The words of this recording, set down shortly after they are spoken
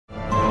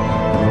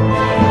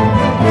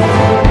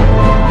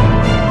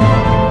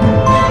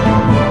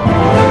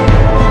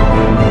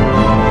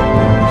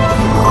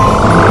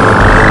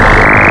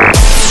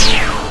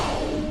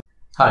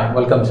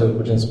Welcome to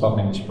Britins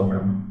English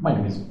program. My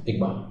name is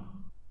Iqbal.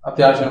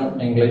 അത്യാവശ്യം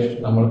English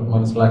നമ്മൾ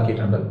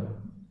മനസ്സിലാക്കിയിട്ടുണ്ട്.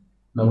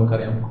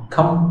 നമുക്കറിയാം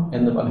കം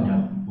എന്ന് പറഞ്ഞാൽ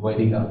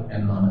വരിക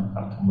എന്നാണ്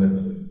അർത്ഥം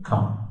വരുന്നത്.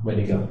 കം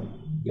വരിക,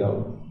 ഗോ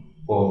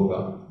പോവുക,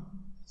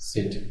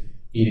 സിറ്റ്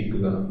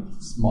ഇരിക്കുക,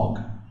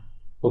 സ്മോക്ക്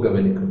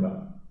പുകവലിക്കുക,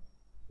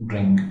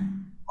 ഡ്രിങ്ക്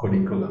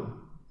കുടിക്കുക.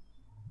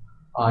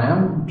 ഐ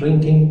ആം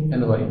ഡ്രിങ്കിങ്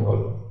എന്ന് പറയുമ്പോൾ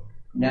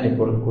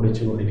ഞാനിപ്പോൾ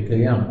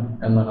കുടിച്ചുകൊണ്ടിരിക്കുകയാണ്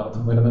എന്നാണ്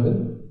അർത്ഥം വരുന്നത്.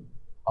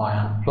 ഐ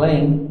ആം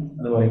പ്ലേയിങ്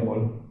എന്ന്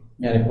പറയുമ്പോൾ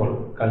ഞാനിപ്പോൾ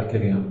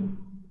കളിക്കുകയാണ്.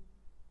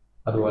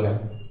 അതുപോലെ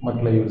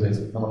മറ്റുള്ള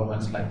യൂസേഴ്സ് നമ്മൾ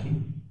മനസ്സിലാക്കി.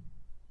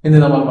 ഇന്ന്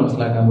നമ്മൾ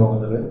മനസ്സിലാക്കാൻ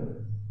പോകുന്നത്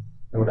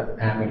ഇവിടെ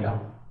ആമില്ല,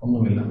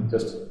 ഒന്നുമില്ല,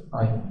 ജസ്റ്റ്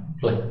ഐ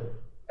പ്ലേ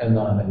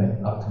എന്നാണ് അതിൻ്റെ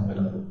അർത്ഥം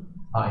വരുന്നത്.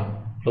 I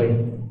play,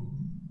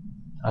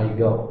 I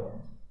go,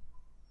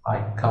 I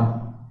come,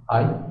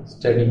 I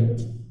study,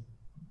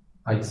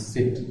 I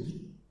sit,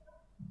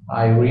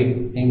 I read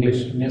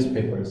English news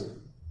papers,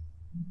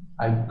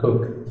 I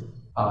cook,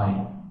 I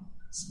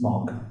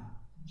smoke.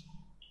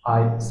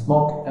 I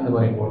smoke എന്ന്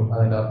പറയുമ്പോൾ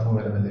അതിൻ്റെ അർത്ഥം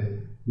വരുന്നത്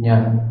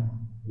ഞാൻ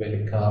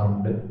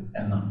വലിക്കാറുണ്ട്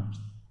എന്നാണ്.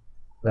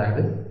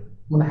 അതായത്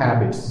നമ്മുടെ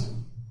ഹാബിറ്റ്സ്,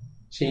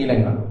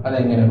 ശീലങ്ങൾ,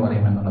 അതെങ്ങനെ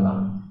പറയും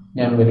എന്നുള്ളതാണ്.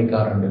 ഞാൻ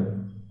വലിക്കാറുണ്ട്,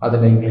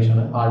 അതിൻ്റെ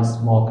ഇംഗ്ലീഷാണ് ഐ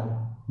സ്മോക്ക്.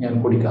 ഞാൻ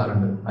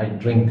കുടിക്കാറുണ്ട്, I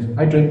drink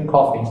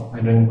coffee,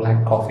 I drink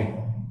black coffee.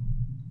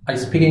 I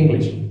speak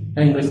English,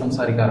 ഞാൻ ഇംഗ്ലീഷ്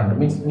സംസാരിക്കാറുണ്ട്,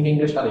 മീൻസ് എനിക്ക്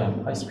ഇംഗ്ലീഷ് അറിയാം,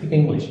 I speak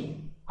English.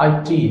 I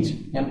teach,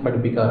 ഞാൻ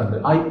പഠിപ്പിക്കാറുണ്ട്.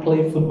 ഐ പ്ലേ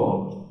ഫുട്ബോൾ,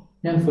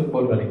 ഞാൻ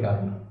ഫുട്ബോൾ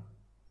കളിക്കാറുണ്ട്.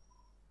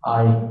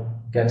 I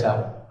get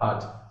up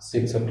at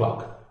 6 o'clock,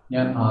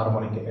 ഞാൻ 6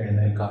 മണിക്ക്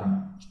എഴുന്നേൽക്കാറുണ്ട്.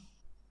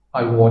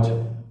 ഐ വാച്ച്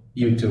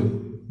യൂട്യൂബ്,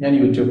 ഞാൻ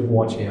യൂട്യൂബ്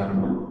വാച്ച്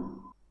ചെയ്യാറുണ്ട്.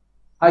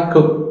 ഐ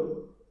കുക്ക്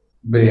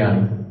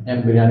ബിരിയാണി, ഞാൻ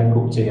ബിരിയാണി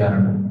കുക്ക്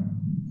ചെയ്യാറുണ്ട്.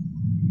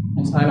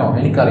 മീൻസ് ഐ നോ,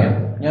 എനിക്കറിയാം,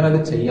 ഞാനത്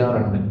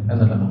ചെയ്യാറുണ്ട്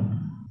എന്നുള്ളതാണ്.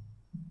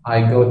 I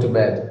go to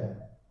bed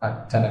at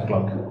 10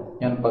 o'clock,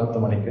 ഞാൻ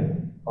 10 മണിക്ക്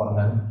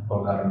ഉറങ്ങാൻ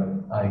പോകാറുണ്ട്.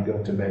 I go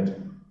to bed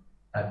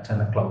at 10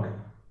 o'clock.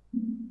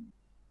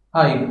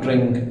 I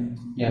drink,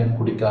 ഞാൻ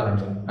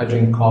കുടിക്കാറുണ്ട്. I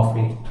drink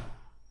coffee,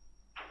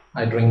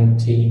 I drink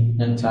tea,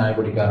 ഞാൻ ചായ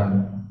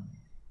കുടിക്കാറുണ്ട്.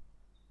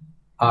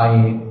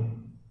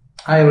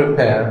 ഐ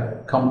റിപ്പയർ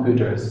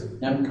കമ്പ്യൂട്ടേഴ്സ്,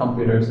 ഞാൻ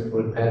കമ്പ്യൂട്ടേഴ്സ്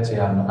റിപ്പയർ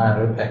ചെയ്യാറുണ്ട്. I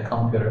repair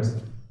computers.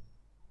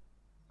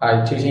 I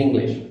teach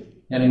English,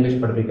 ഞാൻ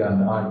ഇംഗ്ലീഷ്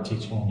പഠിപ്പിക്കാറുണ്ട്. I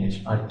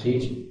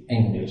teach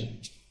English.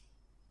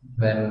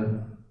 Then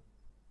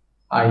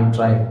I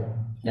drive,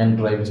 ഞാൻ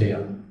ഡ്രൈവ്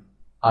ചെയ്യാം.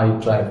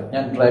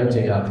 ഞാൻ ഡ്രൈവ്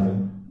ചെയ്യാറുണ്ട്.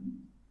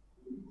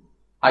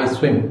 I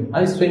swim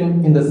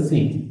in the sea,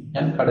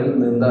 ഞാൻ കടലിൽ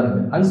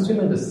നീന്താറുണ്ട്. I swim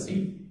in the sea,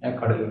 ഞാൻ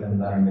കടലിൽ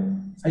നീന്താറുണ്ട്.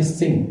 ഐ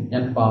സിംഗ്,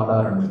 ഞാൻ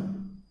പാടാറുണ്ട്.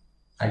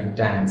 ഐ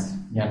ഡാൻസ്,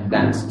 ഞാൻ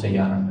ഡാൻസ്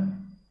ചെയ്യാറുണ്ട്.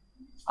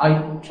 ഐ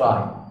ട്രൈ,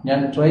 ഞാൻ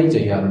ട്രൈ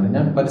ചെയ്യാറുണ്ട്.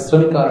 ഞാൻ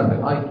പരിശ്രമിക്കാറുണ്ട്.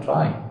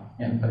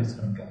 ഞാൻ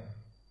പരിശ്രമിക്കാറുണ്ട്.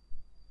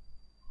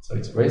 So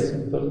it's very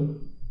simple,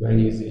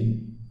 very easy.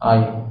 I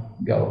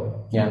go,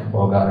 ഞാൻ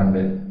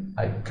പോകാറുണ്ട്.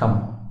 ഐ കം,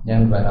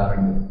 ഞാൻ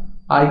വരാറുണ്ട്.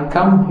 I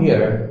come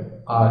here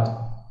at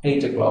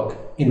 8 o'clock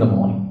in the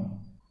morning,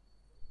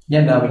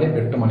 ഞാൻ രാവിലെ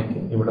 8 മണിക്ക്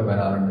ഇവിടെ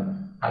വരാറുണ്ട്.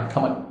 I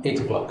come at 8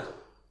 o'clock.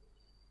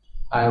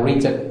 I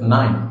reach at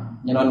 9,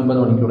 ഞാൻ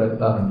 9 മണിക്ക് ഇവിടെ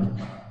എത്താറുണ്ട്.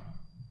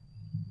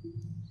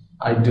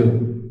 I do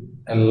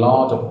a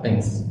lot of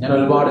things, ഞാൻ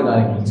ഒരുപാട്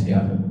കാര്യങ്ങൾ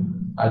ചെയ്യാറുണ്ട്.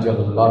 I do a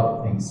lot of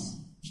things.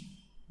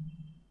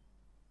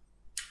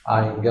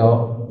 I go,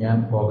 ഞാൻ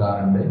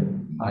പോകാറുണ്ട്.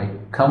 ഐ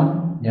കം,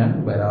 ഞാൻ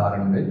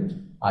വരാറുണ്ട്.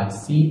 ഐ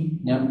സീ,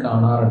 ഞാൻ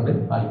കാണാറുണ്ട്.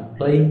 ഐ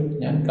പ്ലേ,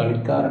 ഞാൻ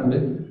കളിക്കാറുണ്ട്.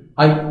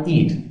 ഐ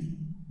ഈറ്റ്,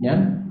 ഞാൻ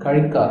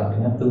കഴിക്കാറുണ്ട്,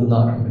 ഞാൻ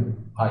തിന്നാറുണ്ട്.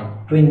 ഐ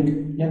ഡ്രിങ്ക്,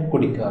 ഞാൻ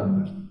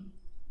കുടിക്കാറുണ്ട്.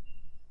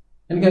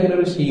 എനിക്ക് അങ്ങനെ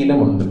ഒരു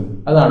ശീലമുണ്ട്,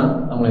 അതാണ്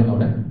നമ്മൾ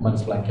ഇന്നോടെ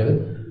മനസ്സിലാക്കിയത്.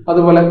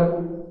 അതുപോലെ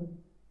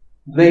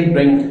they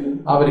drink,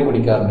 അവർ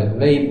കുടിക്കാറുണ്ട്.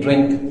 they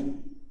drink,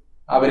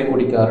 അവർ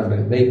കുടിക്കാറുണ്ട്.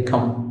 they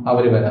come,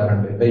 അവർ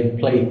വരാറുണ്ട്. they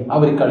play,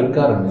 അവർ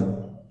കളിക്കാറുണ്ട്.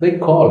 they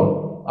call,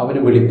 അവർ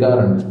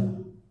വിളിക്കാറുണ്ട്.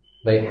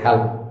 they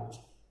help,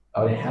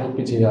 അവർ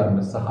ഹെൽപ്പ്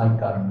ചെയ്യാറുണ്ട്,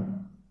 സഹായിക്കാറുണ്ട്.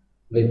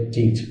 they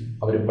teach,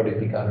 അവർ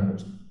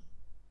പഠിപ്പിക്കാറുണ്ട്.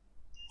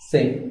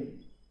 say,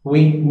 we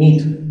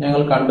meet,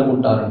 ഞങ്ങൾ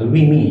കണ്ടുമുട്ടാറുണ്ട്.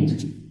 we meet,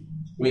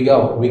 we go,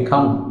 we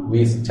come, we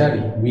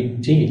study, we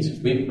teach,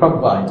 we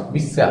provide, we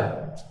sell.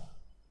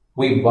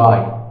 we buy,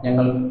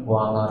 ഞങ്ങൾ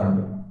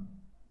വാങ്ങാറുണ്ട്.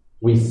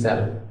 we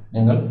sell,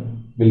 ഞങ്ങൾ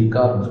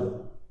വിൽക്കാറുണ്ട്.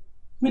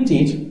 we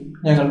teach,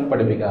 ഞങ്ങൾ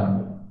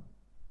പഠിപ്പിക്കാറുണ്ട്.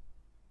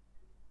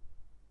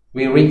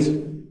 we reach,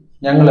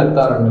 ഞങ്ങൾ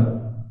എത്താറുണ്ട്.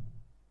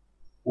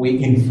 we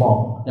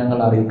inform, ഞങ്ങൾ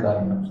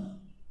അറിയിക്കാറുണ്ട്.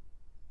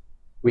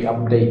 we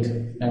update,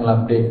 ഞങ്ങൾ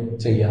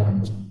അപ്ഡേറ്റ്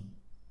ചെയ്യാറുണ്ട്.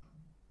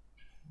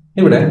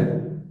 ഇവിടെ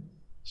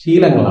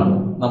ശീലങ്ങളാണ്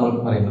നമ്മൾ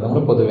പറയുന്നത്.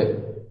 നമ്മൾ പൊതുവെ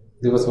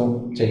ദിവസവും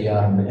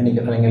ചെയ്യാറുണ്ട്,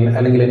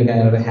 അല്ലെങ്കിൽ എനിക്ക്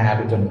അങ്ങനെ ഒരു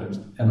ഹാബിറ്റ് ഉണ്ട്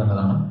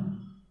എന്നുള്ളതാണ്.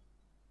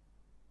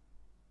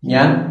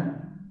 ഞാൻ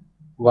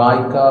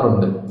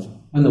വായിക്കാറുണ്ട്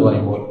എന്ന്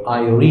പറയുമ്പോൾ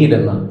ഐ റീഡ്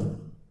എന്നാണ്.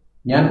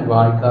 ഞാൻ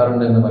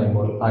വായിക്കാറുണ്ട് എന്ന്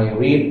പറയുമ്പോൾ ഐ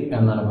റീഡ്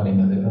എന്നാണ്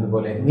പറയുന്നത്.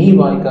 അതുപോലെ നീ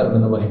വായിക്കാറുണ്ട്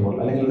എന്ന് പറയുമ്പോൾ,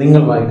 അല്ലെങ്കിൽ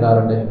നിങ്ങൾ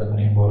വായിക്കാറുണ്ട് എന്ന്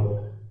പറയുമ്പോൾ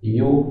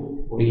യു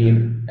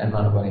റീഡ്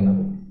എന്നാണ്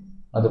പറയുന്നത്.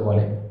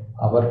 അതുപോലെ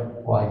അവർ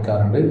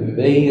വായിക്കാറുണ്ട്,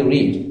 they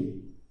read.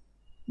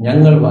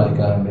 ഞങ്ങൾ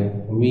വായിക്കാറുണ്ട്,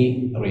 we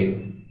read.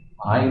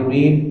 I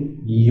read,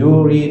 you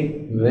read,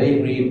 they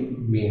read,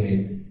 we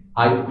read.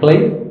 I play,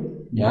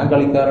 ഞാൻ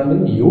കളിക്കാറുണ്ട്.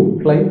 You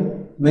play,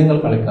 നിങ്ങൾ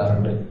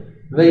കളിക്കാറുണ്ട്.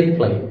 They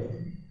play,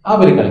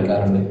 അവർ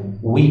കളിക്കാറുണ്ട്.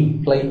 We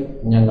play,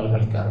 ഞങ്ങൾ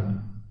കളിക്കാറുണ്ട്.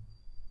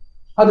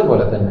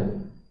 അതുപോലെ തന്നെ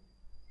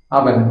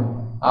അവൻ,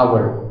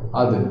 അവൾ,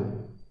 അത്.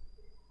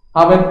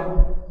 അവൻ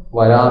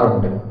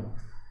വരാറുണ്ട്.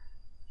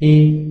 He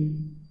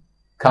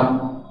come,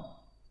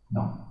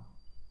 no,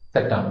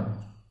 തെറ്റാണ്.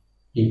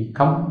 He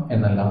come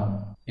എന്നല്ല,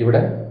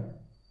 ഇവിടെ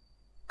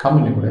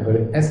കമ്മിന് കൂടെ ഒരു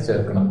എസ്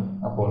ചേർക്കണം.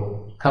 അപ്പോൾ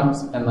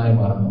കംസ് എന്നായി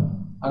മാറുന്നു.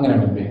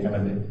 അങ്ങനെയാണ്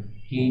ഉപയോഗിക്കേണ്ടത്.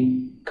 He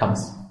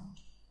comes.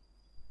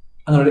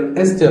 അങ്ങനെ ഒരു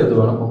എസ് ചേർത്ത്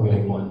വേണം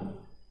ഉപയോഗിക്കുവാൻ.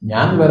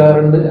 ഞാൻ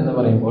വരാറുണ്ട് എന്ന്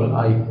പറയുമ്പോൾ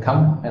I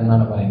come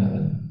എന്നാണ് പറയുന്നത്.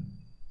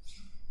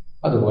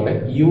 അതുപോലെ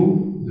you,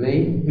 they,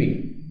 we.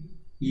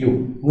 You,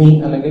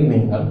 നീ അല്ലെങ്കിൽ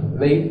നിങ്ങൾ.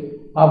 They,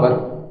 our.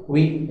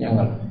 We,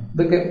 ഞങ്ങൾ.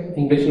 ഇതൊക്കെ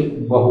ഇംഗ്ലീഷിൽ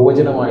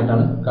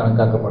ബഹുവചനമായിട്ടാണ്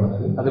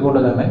കണക്കാക്കപ്പെടുന്നത്. അതുകൊണ്ട്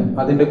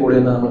തന്നെ അതിൻ്റെ കൂടെ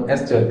നമ്മൾ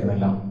എസ്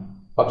ചേർക്കുന്നില്ല.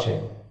 പക്ഷേ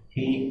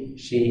he,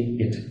 she,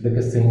 it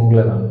ഇതൊക്കെ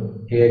സിംഗുലറാണ്,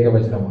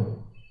 ഏകവചനമാണ്.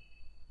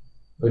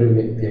 ഒരു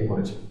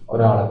വ്യക്തിയെക്കുറിച്ച്,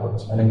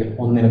 ഒരാളെക്കുറിച്ച് അല്ലെങ്കിൽ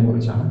ഒന്നിനെ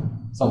കുറിച്ചാണ്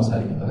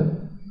സംസാരിക്കുന്നത്.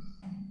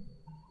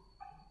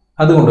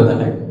 അതുകൊണ്ട്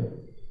തന്നെ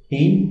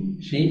he,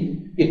 she,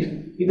 it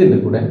ഇതിൻ്റെ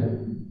കൂടെ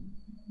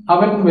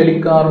അവൻ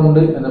വലിക്കാറുണ്ട്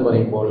എന്ന്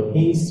പറയുമ്പോൾ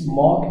he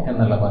smoke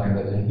എന്നല്ല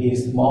പറയേണ്ടത്. he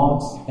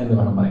smokes എന്ന്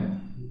വേണം പറയാൻ.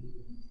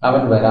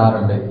 അവൻ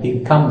വരാറുണ്ട്. he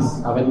comes.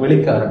 അവൻ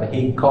വിളിക്കാറുണ്ട്.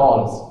 he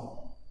calls.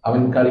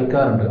 അവൻ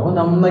കളിക്കാറുണ്ട്. അവൻ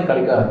നന്നായി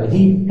കളിക്കാറുണ്ട്.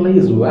 he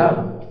plays well.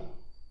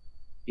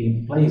 he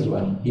plays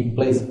well. he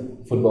plays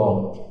football.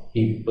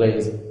 he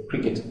plays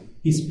cricket.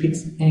 he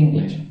speaks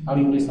English. അവൻ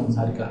ഇംഗ്ലീഷ്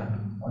സംസാരിക്കാറുണ്ട്.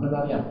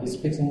 അവനറിയാം. he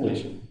speaks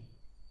English.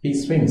 he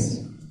swims.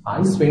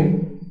 I swim.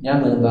 ഞാൻ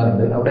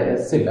നീന്താറുണ്ട്. അവിടെ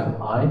എസ് ഇല്ല.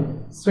 I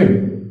swim.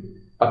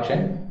 പക്ഷെ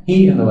he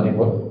എന്ന്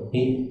പറയുമ്പോൾ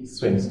he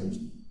swims.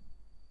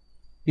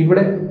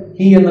 ഇവിടെ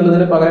he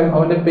എന്നുള്ളതിന് പകരം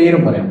അവന്റെ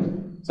പേരും പറയാം.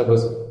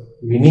 സപ്പോസ്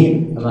വിനീത്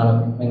എന്നാണ്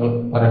നിങ്ങൾ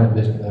പറയാൻ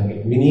ഉദ്ദേശിക്കുന്നതെങ്കിൽ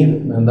വിനീത്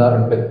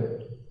നീന്താറുണ്ട്.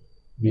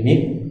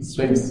 വിനീത്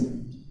സ്വിംസ്.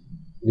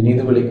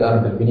 വിനീത്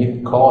വിളിക്കാറുണ്ട്. വിനീത്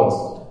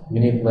കോൾസ്.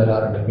 വിനീത്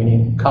വരാറുണ്ട്.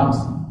 വിനീത്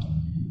കംസ്.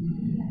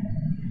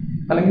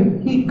 അല്ലെങ്കിൽ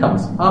he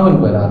comes. അവൻ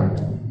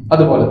വരാറുണ്ട്.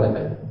 അതുപോലെ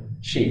തന്നെ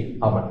she,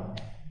 അവൾ.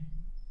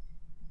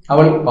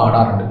 അവൾ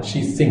പാടാറുണ്ട്.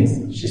 she sings.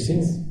 she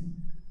sings.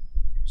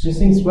 she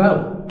sings well.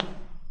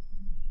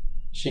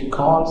 she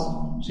calls.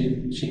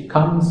 she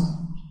comes.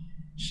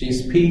 she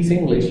speaks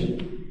English.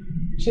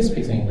 she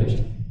speaks English.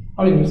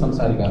 അവൾ ഇംഗ്ലീഷ്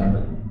സംസാരിക്കാറുണ്ട്.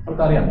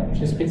 അവൾക്കറിയാം.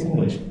 she speaks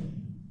English.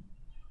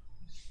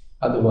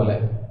 അതുപോലെ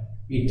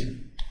it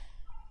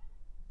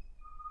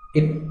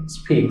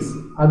speaks.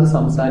 അത്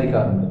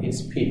സംസാരിക്കാറുണ്ട്. it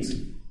speaks.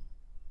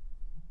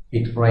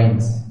 it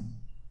rains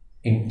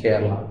in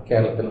Kerala.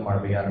 കേരളത്തിൽ മഴ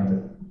പെയ്യാറുണ്ട്.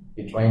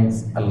 it rains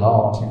a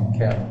lot in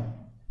Kerala.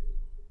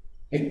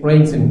 it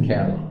rains in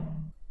Kerala.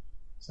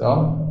 so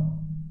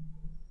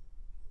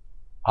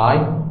I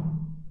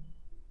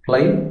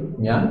play,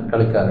 ഞാൻ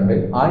കളിക്കാറുണ്ട്.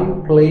 I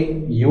play,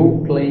 you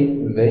play,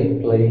 they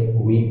play,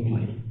 we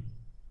play.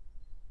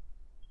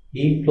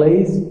 He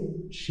plays,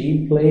 she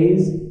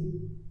plays,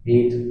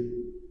 it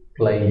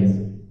plays.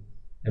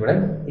 ഇവിടെ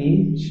he,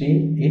 she,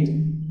 it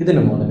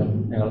ഇതിന് മൂന്നിനും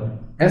ഞങ്ങൾ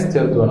S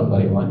ചേർത്ത് വേണം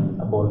പറയുവാൻ.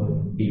 അപ്പോൾ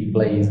he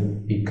plays,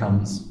 he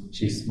comes,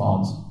 she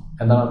smokes.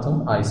 എന്താണ് അർത്ഥം?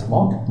 I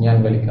smoke, ഞാൻ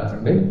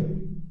വലിക്കാറുണ്ട്.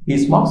 he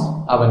smokes,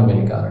 അവൻ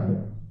വലിക്കാറുണ്ട്.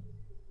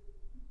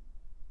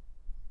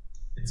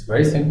 It's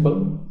very simple.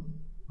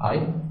 I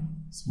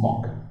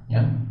smoke.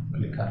 ഞാൻ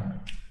വലിക്കാറുണ്ട്.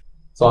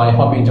 So I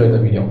hope you enjoyed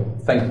the video.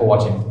 Thanks for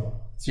watching.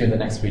 See you in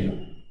the next video.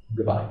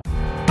 Goodbye.